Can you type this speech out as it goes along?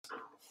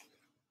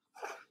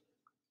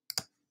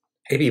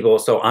Hey people,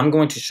 so I'm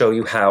going to show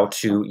you how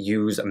to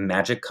use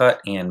Magic Cut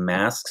and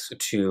masks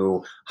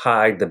to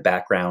hide the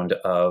background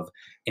of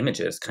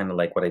images, kind of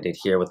like what I did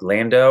here with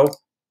Lando.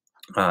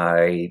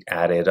 I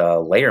added a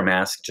layer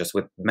mask just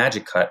with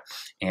Magic Cut,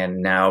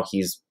 and now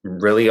he's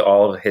really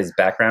all of his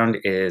background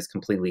is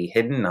completely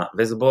hidden, not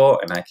visible,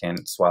 and I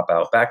can swap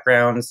out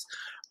backgrounds.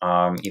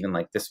 Even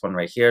like this one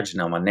right here,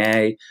 Janelle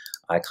Monáe,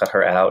 I cut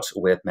her out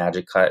with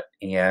Magic Cut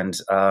and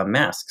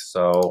mask,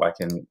 so I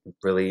can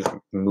really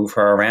move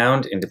her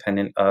around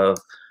independent of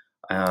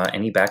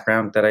any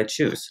background that I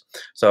choose.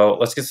 So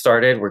let's get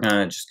started. We're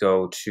gonna just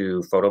go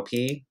to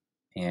Photopea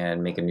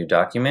and make a new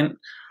document.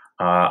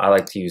 I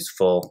like to use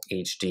full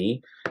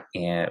HD,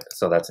 and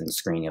so that's in the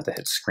screen. You have to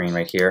hit screen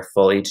right here,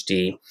 full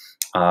HD.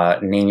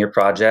 Name your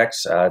project.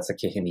 It's a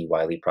Candy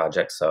Wiley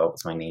project, so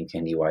it's my name,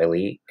 Candy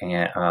Wiley.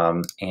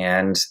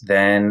 And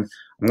then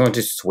I'm going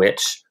to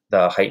switch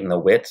the height and the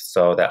width,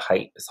 so that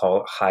height is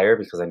higher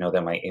because I know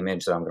that my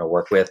image that I'm going to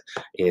work with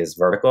is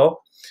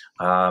vertical.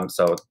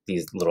 So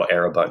these little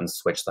arrow buttons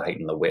switch the height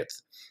and the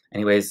width.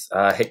 Anyways,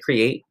 hit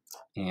create,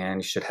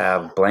 and you should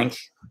have blank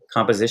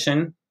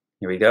composition.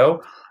 Here we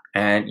go.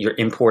 And you're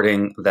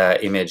importing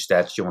the image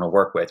that you want to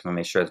work with. You want to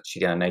make sure that you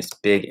get a nice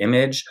big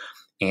image,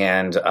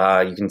 and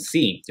you can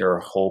see your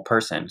whole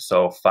person.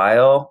 So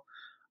file,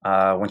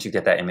 once you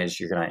get that image,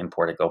 you're going to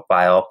import it. Go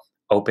file,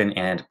 open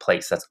and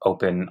place. That's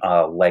open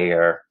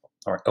layer,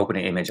 or open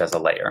an image as a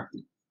layer.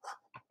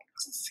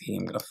 Let's see,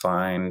 I'm going to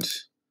find,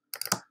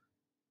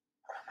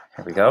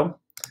 here we go.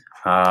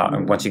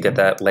 And once you get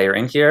that layer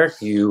in here,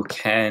 you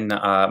can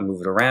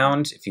move it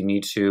around. If you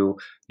need to,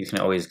 you can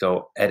always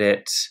go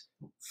edit,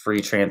 free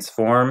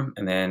transform,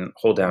 and then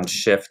hold down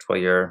shift while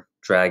you're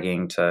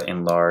dragging to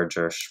enlarge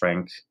or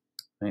shrink.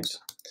 Right.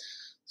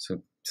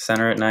 So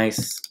center it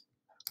nice.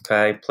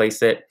 Okay,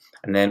 place it.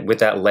 And then with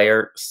that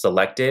layer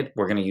selected,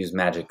 we're going to use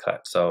Magic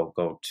Cut. So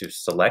go to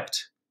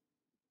select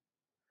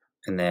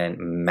and then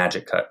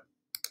Magic Cut.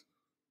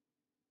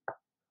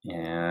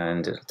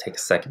 And it'll take a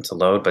second to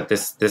load, but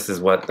this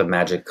is what the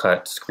Magic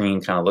Cut screen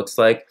kind of looks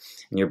like.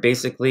 And you're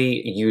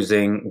basically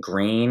using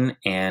green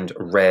and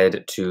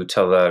red to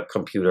tell the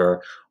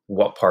computer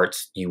what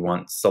parts you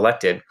want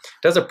selected. It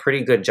does a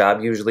pretty good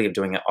job usually of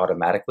doing it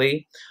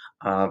automatically,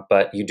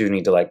 but you do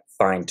need to like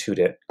fine-tune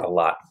it a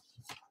lot.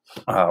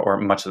 Or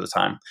much of the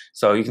time.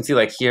 So you can see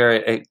like here,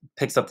 it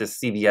picks up this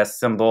CBS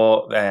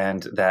symbol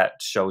and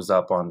that shows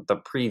up on the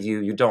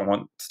preview. You don't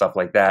want stuff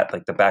like that,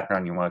 like the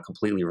background you want to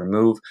completely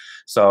remove.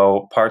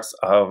 So parts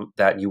of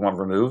that you want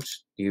removed,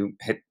 you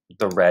hit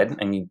the red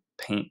and you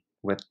paint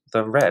with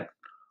the red.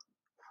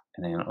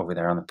 And then over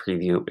there on the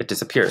preview, it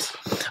disappears.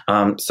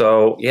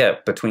 So yeah,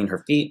 between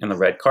her feet and the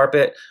red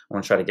carpet, I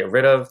want to try to get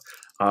rid of.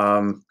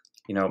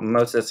 You know,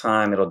 most of the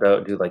time it'll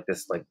do like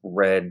this like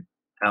red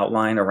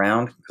outline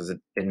around because it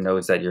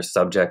knows that your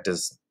subject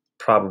is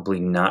probably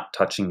not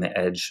touching the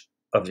edge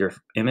of your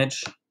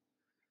image. So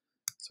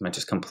I might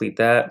just complete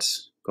that,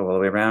 go all the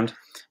way around.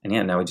 And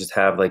yeah, now we just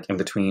have like in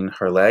between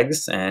her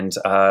legs. And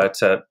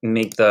to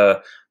make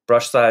the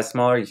brush size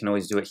smaller, you can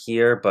always do it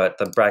here, but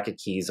the bracket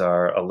keys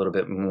are a little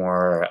bit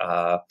more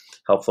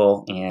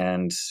helpful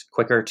and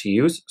quicker to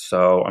use.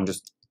 So I'm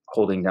just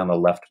holding down the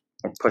left,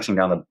 or pushing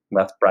down the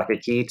left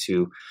bracket key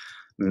to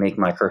make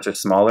my cursor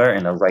smaller,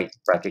 and the right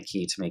bracket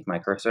key to make my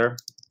cursor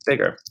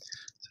bigger.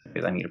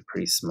 So I need a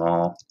pretty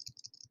small.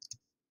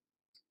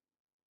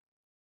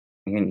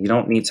 And you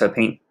don't need to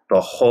paint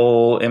the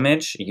whole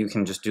image. You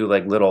can just do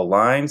like little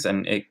lines,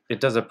 and it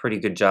does a pretty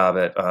good job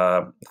at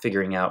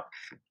figuring out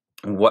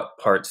what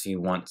parts you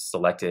want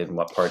selected and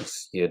what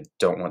parts you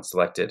don't want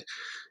selected.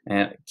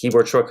 And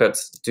keyboard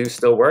shortcuts do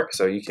still work,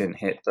 so you can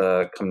hit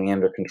the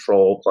Command or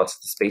Control plus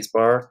the space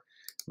bar,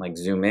 like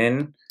zoom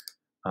in,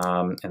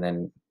 and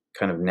then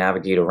kind of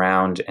navigate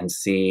around and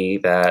see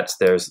that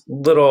there's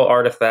little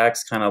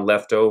artifacts kind of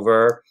left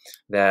over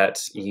that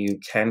you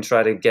can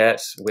try to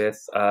get with,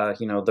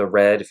 you know, the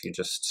red if you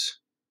just,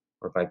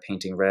 or by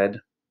painting red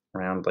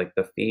around like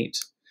the feet.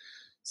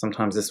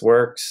 Sometimes this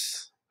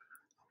works.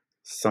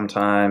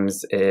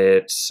 Sometimes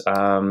it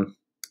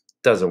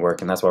doesn't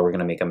work, and that's why we're going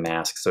to make a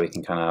mask so we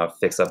can kind of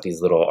fix up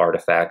these little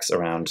artifacts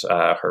around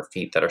her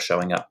feet that are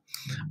showing up.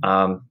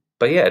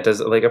 But yeah, it does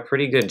like a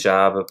pretty good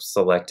job of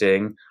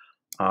selecting.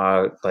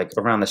 Like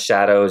around the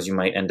shadows, you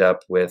might end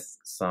up with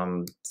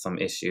some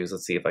issues.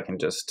 Let's see if I can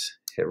just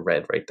hit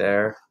red right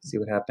there. See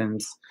what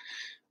happens.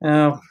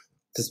 Oh,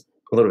 just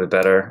a little bit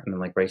better. And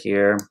then like right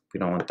here, we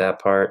don't want that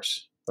part.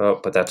 Oh,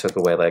 but that took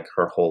away like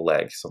her whole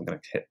leg. So I'm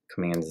gonna hit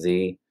Command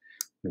Z,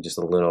 just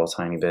a little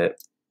tiny bit.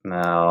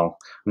 Now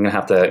I'm gonna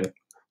have to,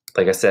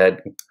 like I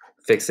said,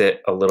 fix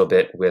it a little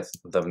bit with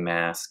the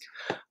mask.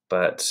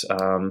 But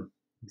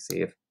let's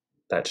see if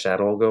that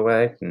shadow will go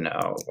away. No,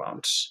 it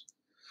won't.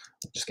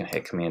 I'm just gonna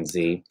hit Command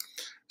Z.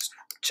 Just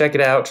check it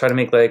out. Try to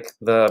make like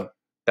the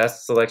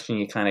best selection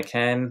you kind of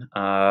can.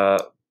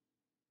 But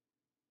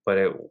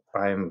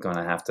I'm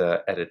gonna have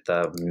to edit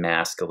the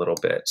mask a little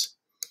bit.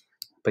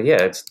 But yeah,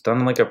 it's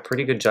done like a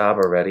pretty good job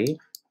already.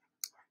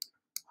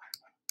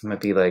 It might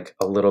be like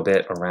a little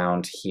bit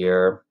around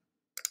here.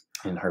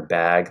 in her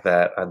bag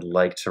that I'd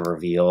like to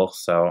reveal.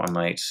 So I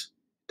might,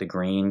 the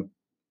green,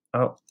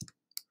 oh,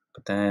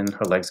 but then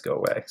her legs go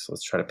away. So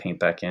let's try to paint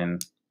back in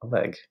a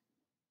leg.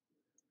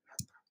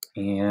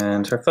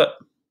 And her foot.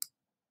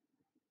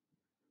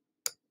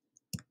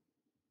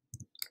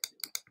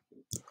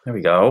 There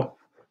we go.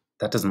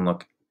 That doesn't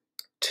look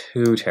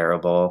too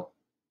terrible.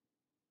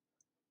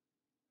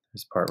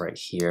 This part right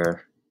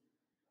here.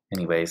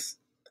 Anyways,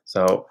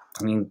 so,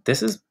 I mean,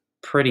 this is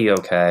pretty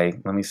okay.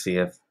 Let me see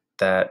if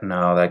that,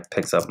 no, that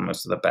picks up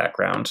most of the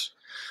background.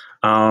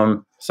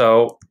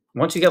 So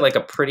once you get like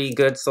a pretty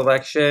good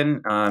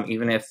selection,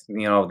 even if,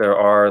 you know, there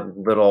are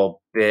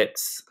little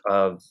bits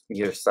of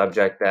your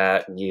subject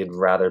that you'd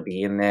rather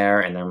be in there,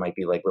 and there might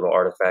be like little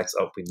artifacts.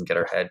 Oh, we can get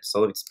her head. So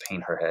let's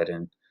paint her head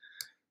and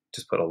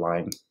just put a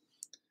line.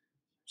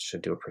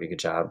 Should do a pretty good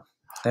job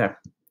there.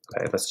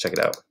 Okay, let's check it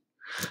out.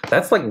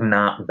 That's like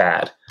not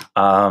bad.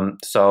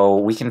 So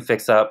we can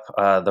fix up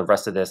the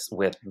rest of this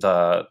with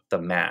the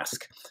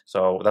mask.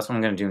 So that's what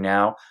I'm going to do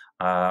now.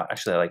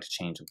 Actually, I like to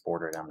change the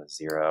border down to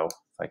 0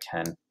 if I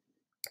can.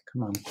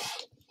 Come on,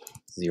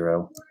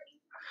 0.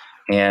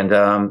 And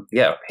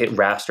yeah, hit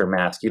raster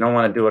mask. You don't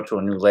want to do it to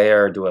a new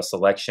layer or do a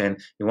selection.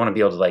 You want to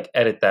be able to like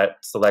edit that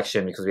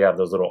selection because we have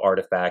those little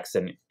artifacts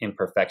and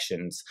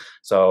imperfections.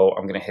 So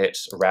I'm going to hit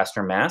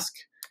raster mask,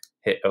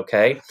 hit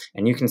OK.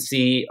 And you can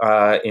see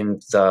in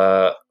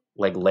the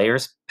like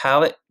layers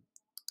palette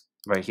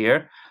right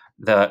here,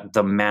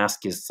 the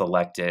mask is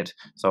selected.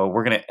 So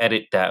we're going to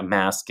edit that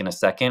mask in a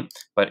second.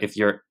 But if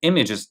your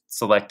image is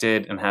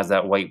selected and has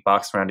that white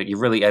box around it, you're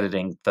really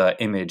editing the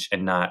image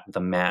and not the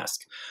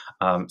mask.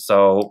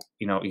 So,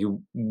 you know,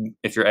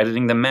 if you're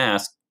editing the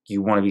mask,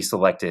 you want to be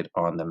selected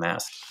on the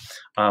mask.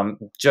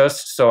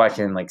 Just so I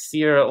can like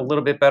see her a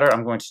little bit better,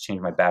 I'm going to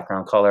change my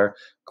background color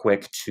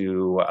quick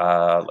to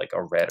like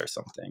a red or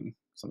something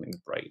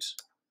bright,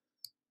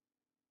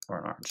 or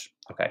an orange.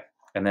 Okay.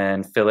 And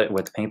then fill it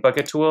with the paint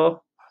bucket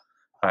tool.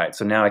 All right,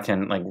 so now I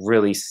can like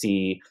really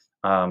see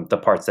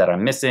the parts that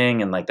I'm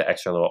missing and like the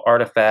extra little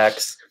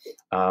artifacts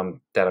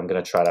that I'm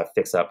gonna try to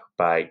fix up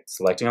by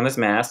selecting on this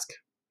mask,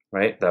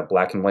 right? The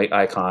black and white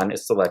icon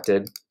is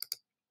selected.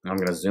 I'm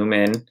gonna zoom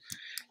in,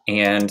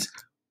 and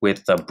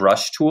with the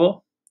brush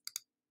tool,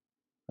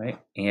 right?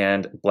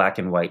 And black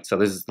and white. So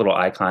there's this little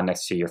icon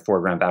next to your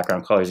foreground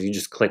background colors. You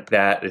just click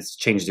that. It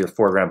changes your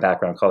foreground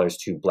background colors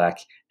to black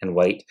and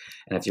white.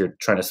 And if you're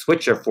trying to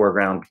switch your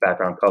foreground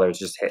background colors,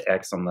 just hit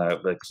X on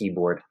the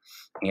keyboard.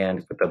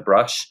 And with the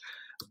brush,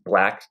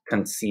 black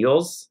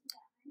conceals.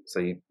 So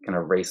you can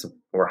erase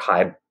or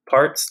hide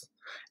parts.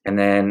 And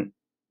then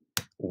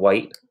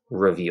white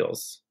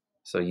reveals.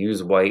 So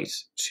use white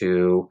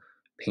to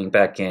paint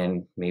back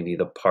in maybe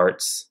the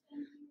parts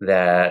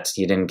that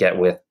you didn't get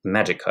with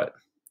Magic Cut.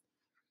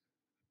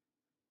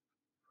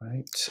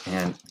 Right,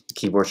 and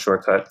keyboard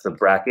shortcut, the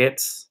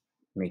brackets,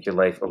 make your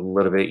life a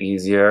little bit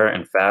easier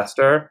and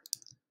faster.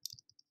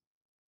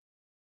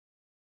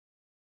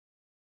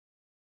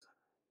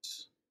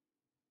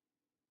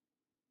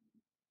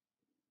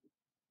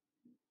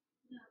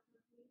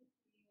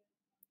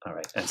 All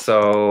right, and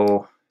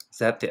so is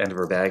that the end of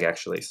her bag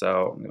actually?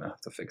 So I'm gonna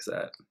have to fix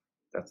that.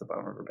 That's the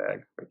bottom of her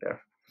bag right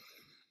there.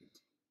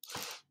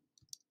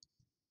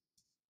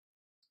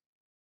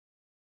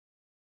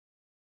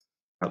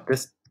 Now,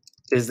 this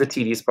is the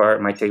tedious part.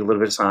 It might take a little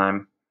bit of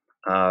time,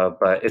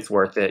 but it's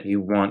worth it.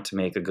 You want to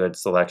make a good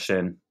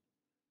selection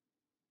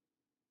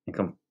and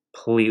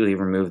completely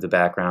remove the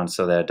background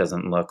so that it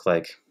doesn't look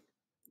like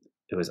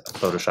it was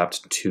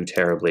photoshopped too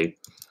terribly.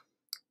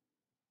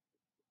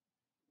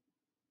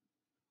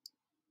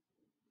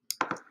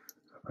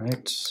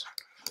 Right,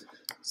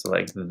 so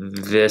like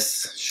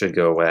this should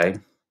go away.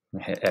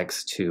 I hit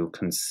X to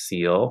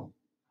conceal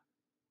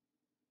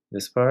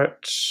this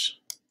part,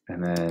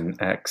 and then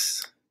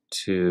X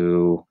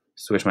to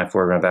switch my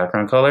foreground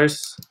background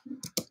colors,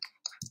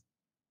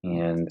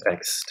 and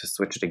X to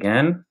switch it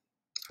again.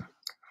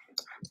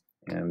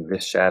 And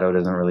this shadow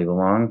doesn't really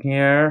belong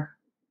here.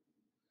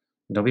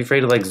 Don't be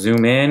afraid to like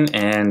zoom in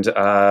and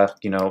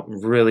you know,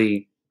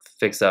 really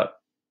fix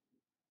up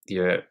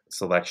your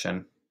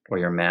selection or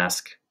your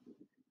mask.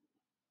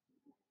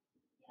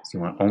 So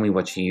you want only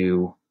what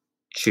you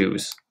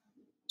choose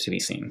to be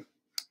seen.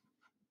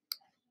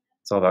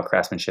 It's all about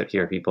craftsmanship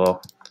here,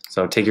 people.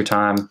 So take your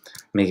time,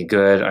 make it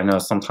good. I know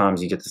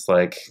sometimes you get this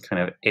like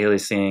kind of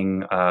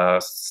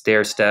aliasing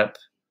stair step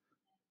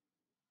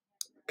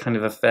kind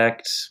of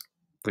effect,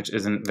 which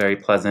isn't very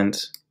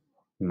pleasant.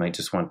 You might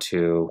just want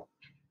to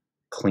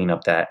clean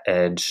up that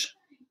edge.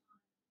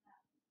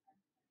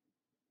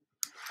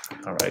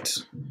 All right,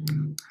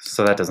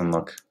 so that doesn't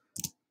look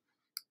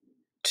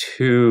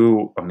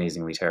too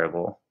amazingly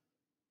terrible.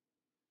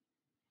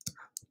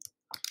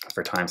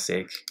 For time's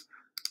sake,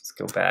 let's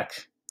go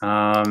back.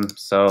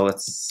 So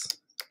let's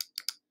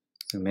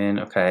zoom in.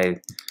 Okay,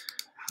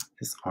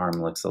 this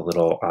arm looks a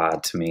little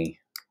odd to me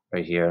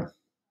right here.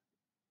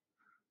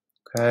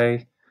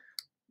 Okay,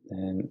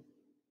 and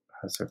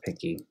how's her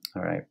pinky?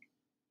 All right.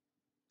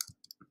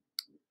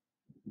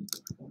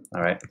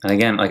 All right, and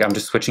again, like I'm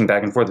just switching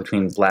back and forth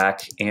between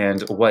black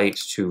and white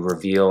to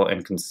reveal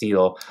and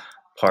conceal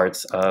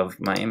parts of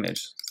my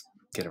image.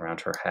 Get around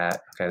her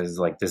hat. Okay, this is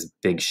like this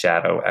big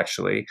shadow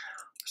actually.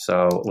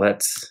 So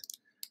let's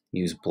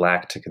use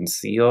black to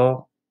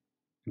conceal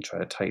and try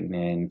to tighten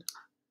in.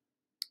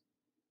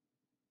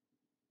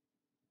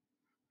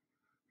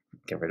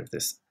 Get rid of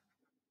this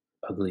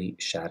ugly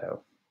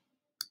shadow.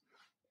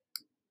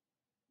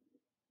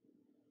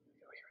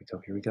 Here we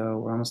go, here we go.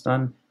 We're almost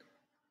done.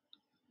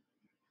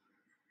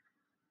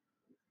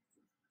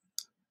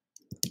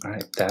 All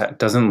right, that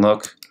doesn't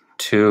look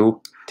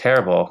too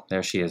terrible.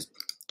 There she is,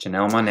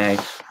 Janelle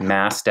Monáe,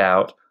 masked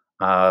out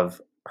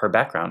of her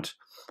background.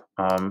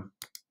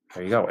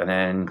 There you go. And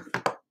then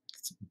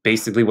it's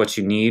basically what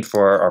you need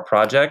for our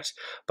project,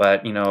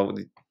 but you know,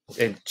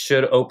 it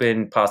should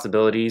open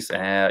possibilities.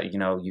 You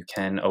know, you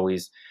can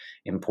always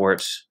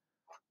import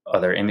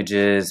other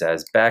images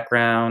as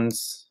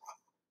backgrounds.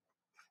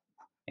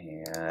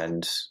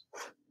 And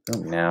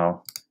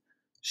now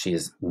she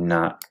is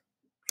not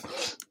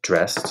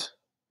dressed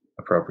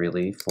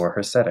appropriately for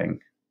her setting.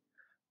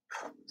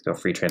 Let's go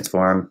free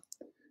transform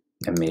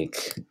and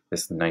make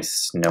this nice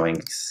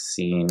snowing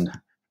scene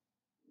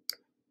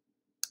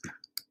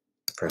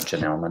for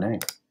Janelle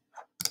Monáe.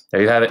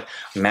 There you have it,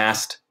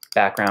 masked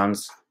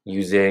backgrounds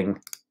using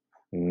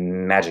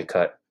Magic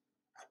Cut.